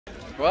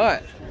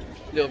Right,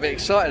 a little bit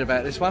excited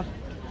about this one.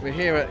 We're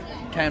here at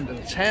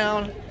Camden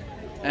Town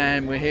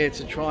and we're here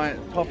to try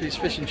Poppies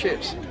fish and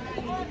chips.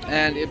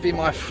 And it'd be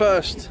my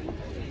first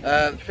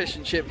fish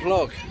and chip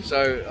vlog,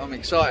 so I'm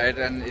excited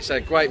and it's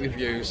had great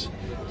reviews.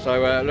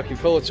 So looking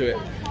forward to it.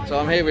 So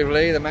I'm here with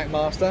Lee, the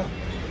MacMaster.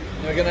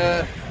 And we're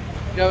gonna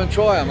go and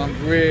try them.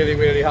 I'm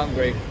really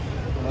hungry.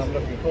 And I'm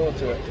looking forward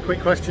to it. Quick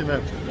question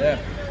then. Yeah.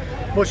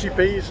 Mushy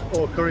peas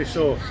or curry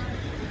sauce?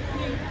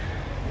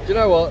 Do you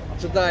know what?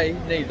 Today,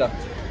 neither.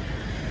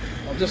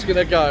 I'm just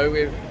gonna go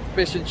with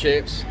fish and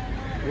chips,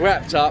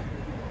 wrapped up,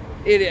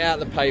 eat it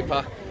out of the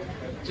paper,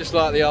 just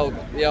like the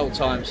old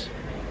times.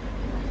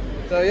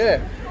 So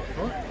yeah.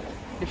 Right.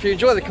 If you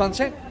enjoy the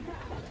content,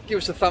 give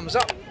us a thumbs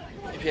up.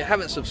 If you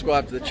haven't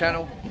subscribed to the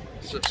channel,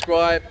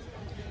 subscribe.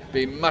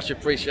 Be much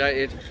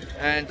appreciated.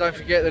 And don't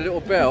forget the little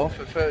bell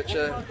for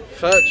future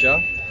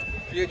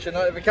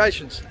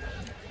notifications.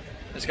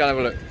 Let's go and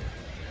have a look.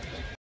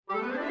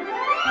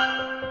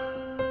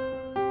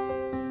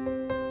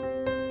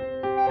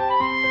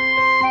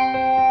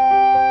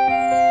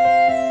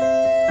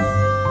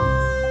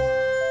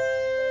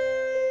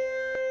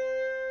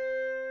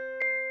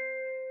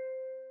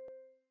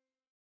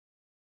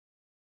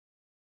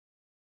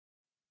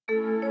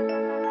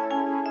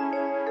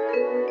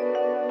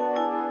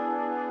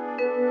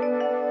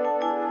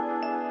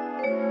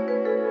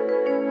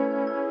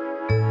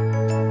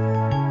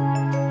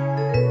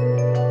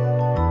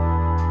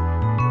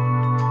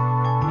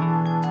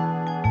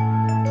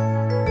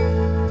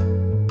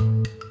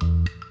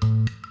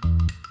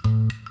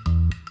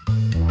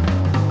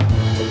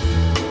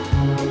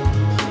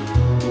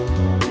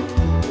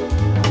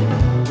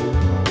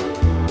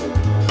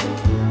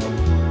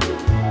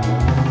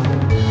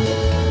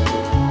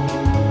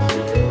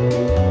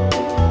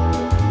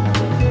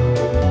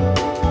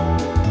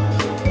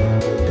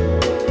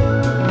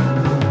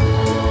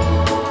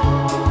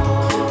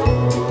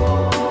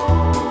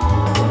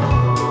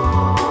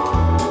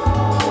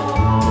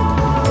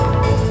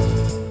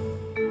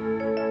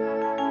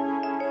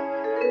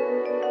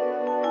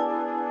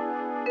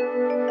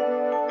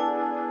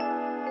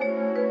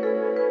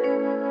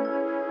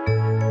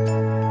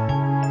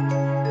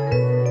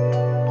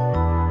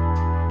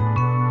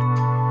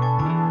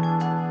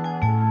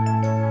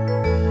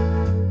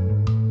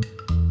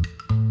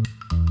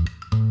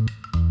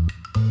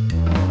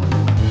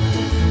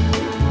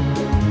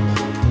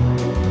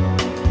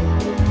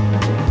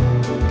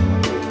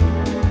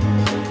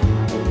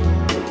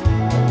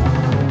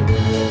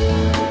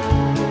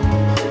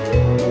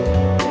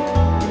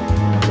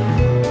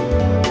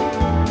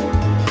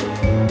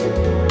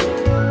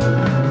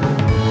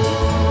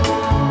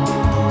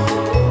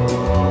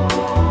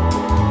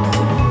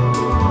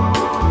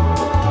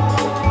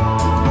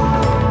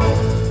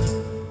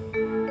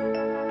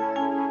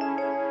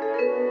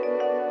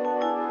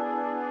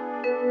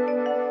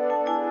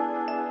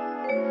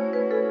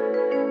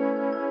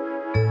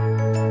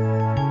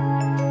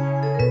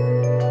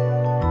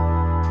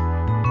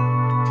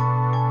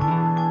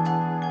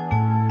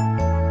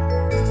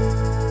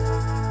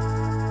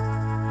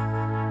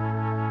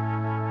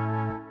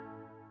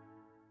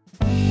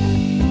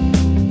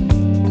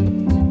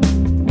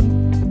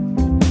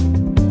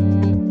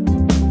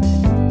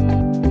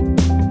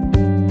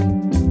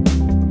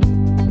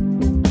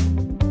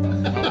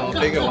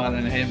 Bigger one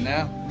than him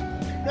now.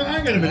 No,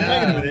 hang on a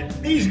minute.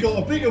 He's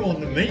got a bigger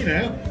one than me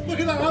now. Look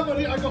at that,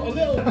 I got a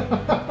little.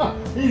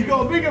 He's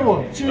got a bigger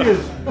one. Cheers.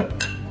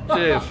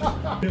 Cheers.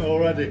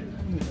 Already.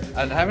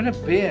 And having a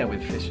beer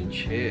with fish and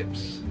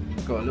chips.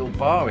 Got a little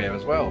bar here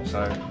as well,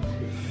 so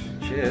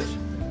cheers.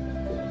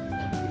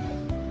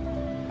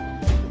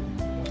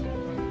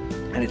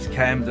 And it's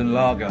Camden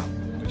Lager,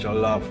 which I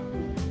love.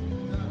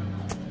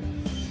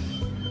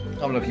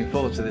 I'm looking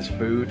forward to this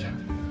food.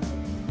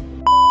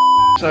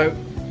 So,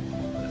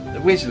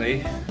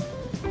 originally,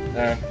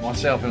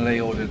 myself and Lee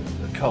ordered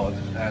the cod,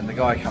 and the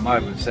guy came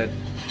over and said,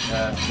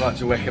 I'd like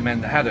to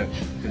recommend the haddock,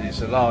 because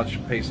it's a large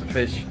piece of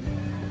fish.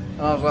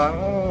 And I was like,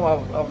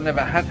 oh, I've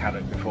never had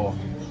haddock before.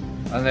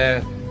 And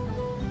they're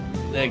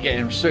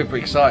getting super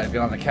excited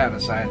behind the counter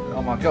saying,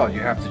 oh my God,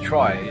 you have to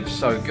try it, it's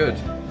so good.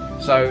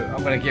 So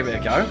I'm going to give it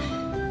a go.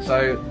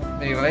 So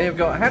me and Lee have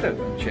got haddock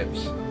and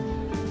chips.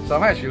 So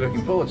I'm actually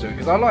looking forward to it,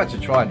 because I like to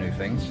try new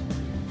things.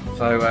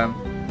 So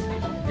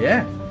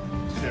yeah.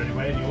 Is there any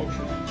way in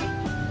Yorkshire?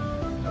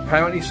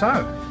 Apparently so.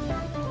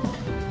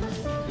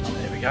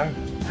 There we go.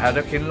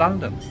 Haddock in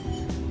London.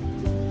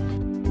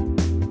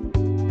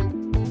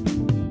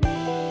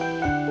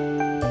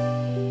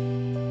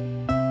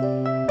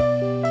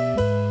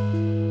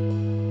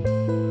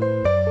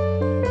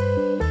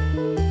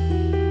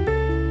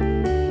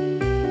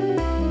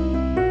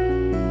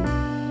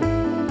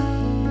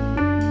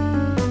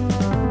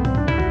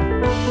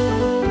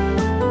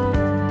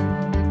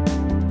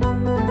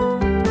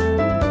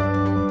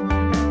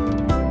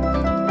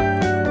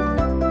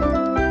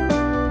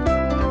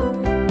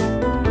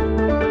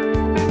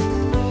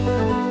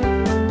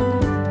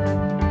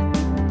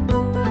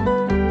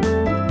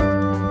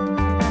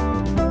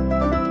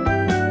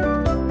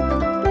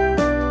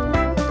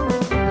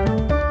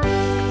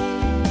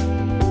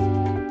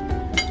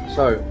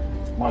 So,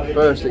 my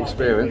first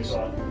experience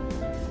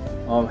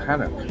of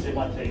haddock.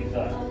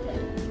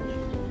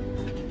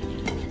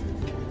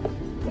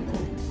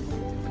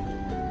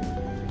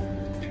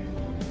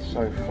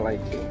 So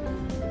flaky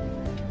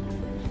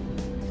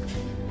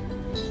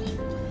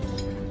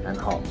and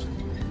hot.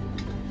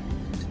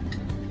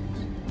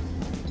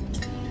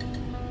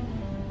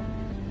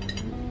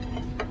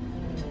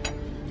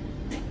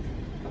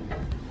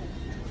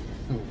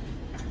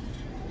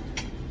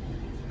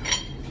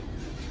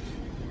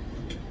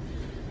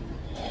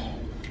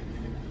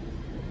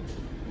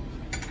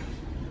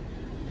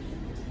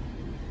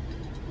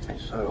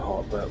 It's so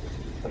hot, but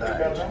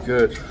that is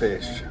good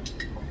fish.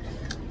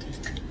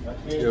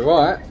 You're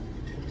right.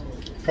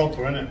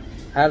 Proper, isn't it?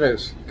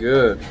 Haddock's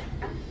good.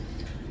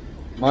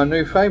 My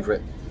new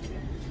favourite.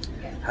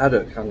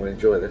 Haddock, I'm going to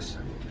enjoy this.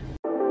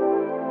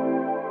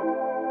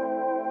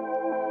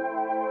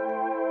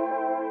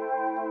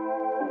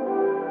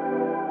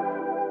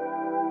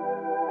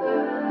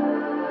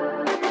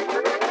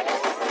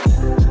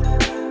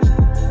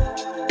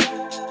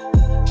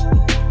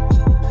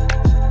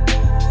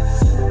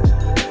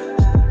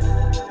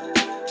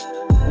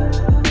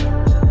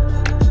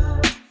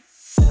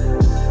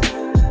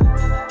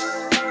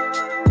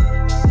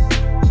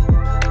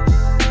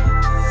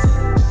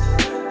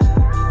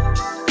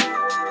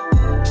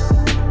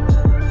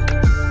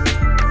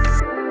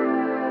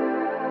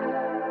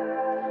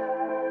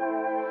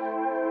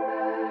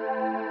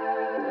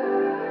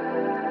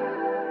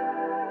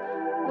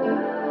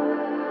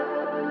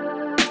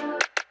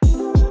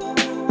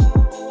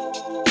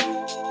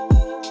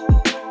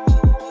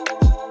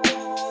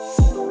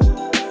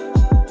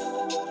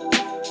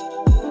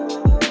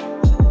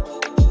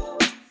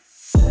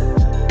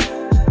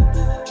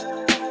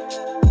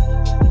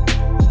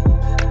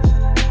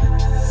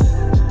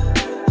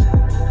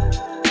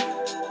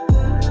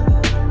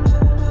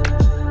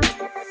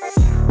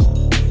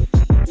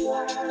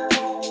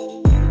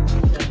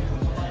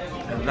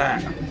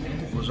 That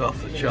was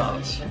off the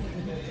charts.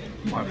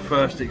 My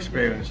first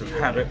experience of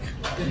haddock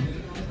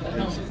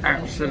was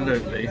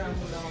absolutely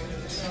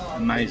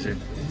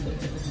amazing.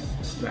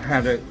 The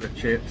haddock, the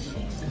chips,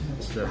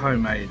 the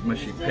homemade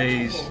mushy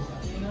peas,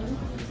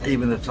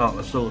 even the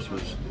tartar sauce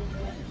was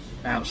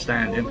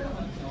outstanding,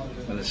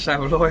 and the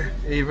saveloy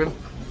even.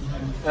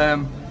 I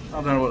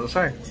don't know what to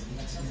say,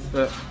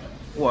 but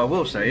what I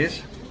will say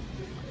is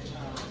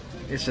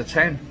it's a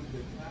 10.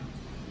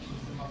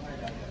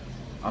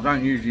 I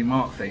don't usually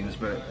mark things,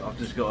 but I've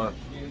just got to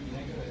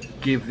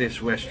give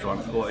this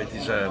restaurant what it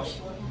deserves,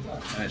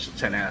 and it's a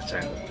 10 out of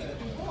 10.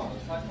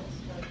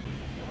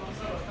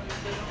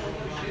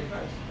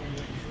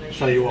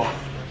 Tell you what,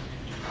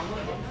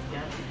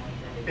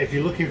 if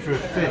you're looking for a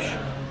fish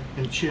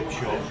and chip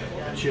shop,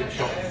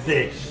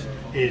 this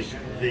is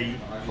the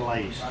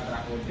place.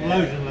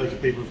 Loads and loads of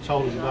people have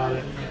told us about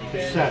it.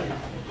 It's said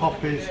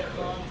Poppies.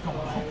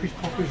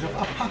 Poppies.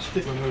 I passed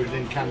it when we was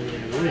in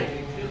Camden Town.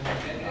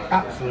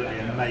 Absolutely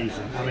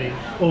amazing. I mean,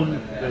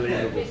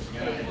 unbelievable.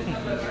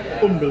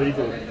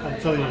 Unbelievable. I'm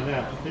telling you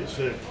now, it's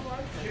a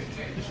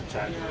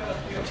 10.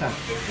 A 10.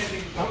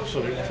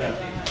 Absolute 10.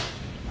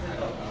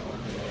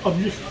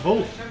 I'm just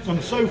full.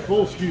 I'm so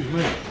full, excuse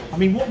me. I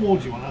mean, what more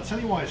do you want? I'll tell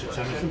you why it's a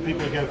 10. Some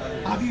people go,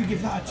 how do you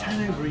give that a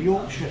 10 over a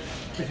Yorkshire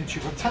fish and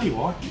chip? I'll tell you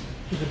why.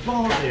 There's a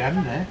bar at the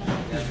end there.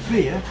 There's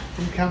beer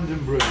from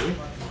Camden Brewery.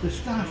 The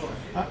staff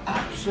are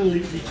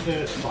absolutely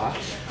first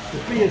class. The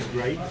beer's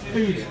great,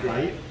 food's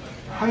great.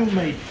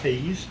 Homemade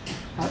peas.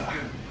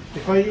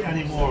 If I eat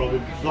any more, I'll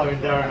be blowing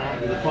Darren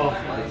out with a party.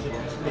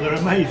 But they're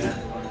amazing.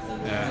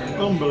 Yeah.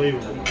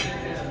 Unbelievable.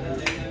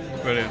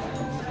 Brilliant.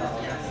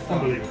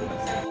 Unbelievable.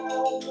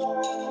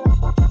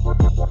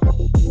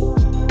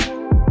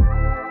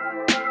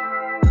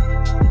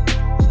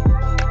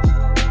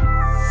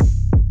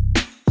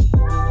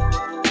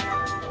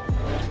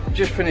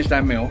 Just finished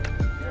our meal,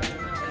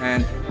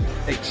 and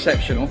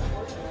exceptional.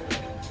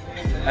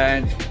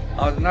 And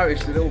I've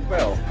noticed a little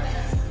bell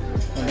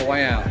on the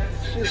way out,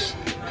 just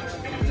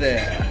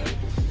there.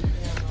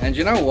 And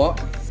you know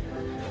what?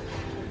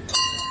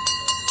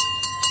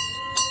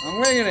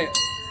 I'm ringing it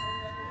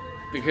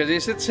because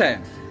it's a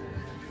 10.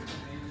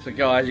 So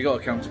guys, you got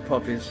to come to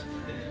Poppies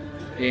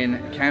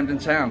in Camden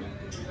Town.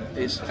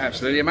 It's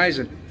absolutely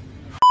amazing.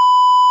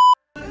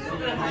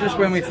 Just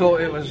when we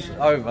thought it was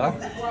over,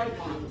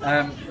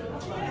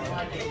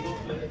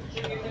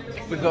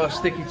 we've got a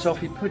sticky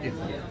toffee pudding.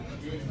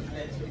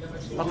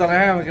 I don't know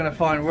how we're going to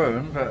find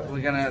room, but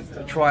we're going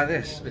to try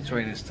this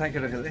between us. Take a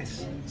look at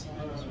this.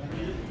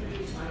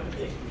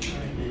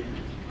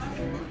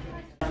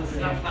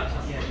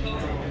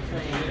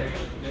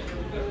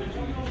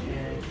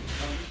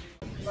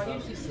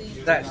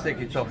 That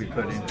sticky toffee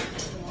pudding,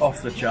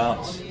 off the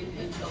charts.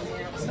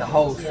 The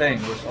whole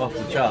thing was off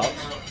the charts.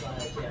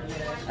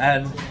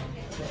 And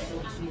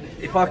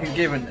if I could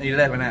give an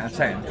 11 out of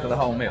 10 for the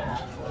whole meal,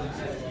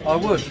 I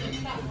would.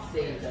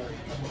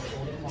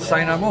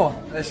 Say no more,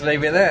 let's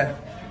leave it there.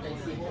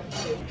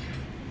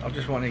 I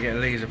just want to get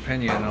Lee's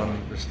opinion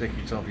on the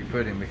sticky toffee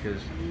pudding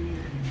because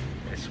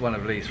it's one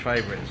of Lee's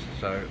favourites,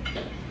 so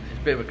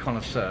bit of a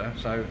connoisseur,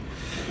 so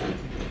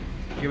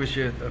give us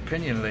your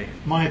opinion, Lee.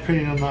 My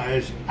opinion on that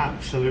is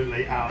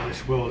absolutely out of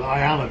this world. I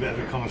am a bit of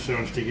a connoisseur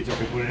on sticky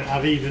toffee pudding.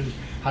 I've even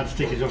had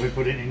sticky toffee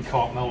pudding in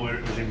Cartmel where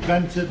it was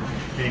invented,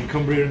 in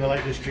Cumbria in the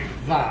Lake District.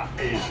 That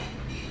is,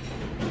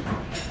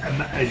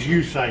 as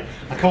you say,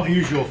 I can't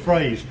use your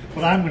phrase,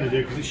 but I'm going to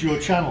do because it's your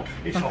channel.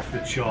 It's off the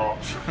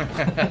charts.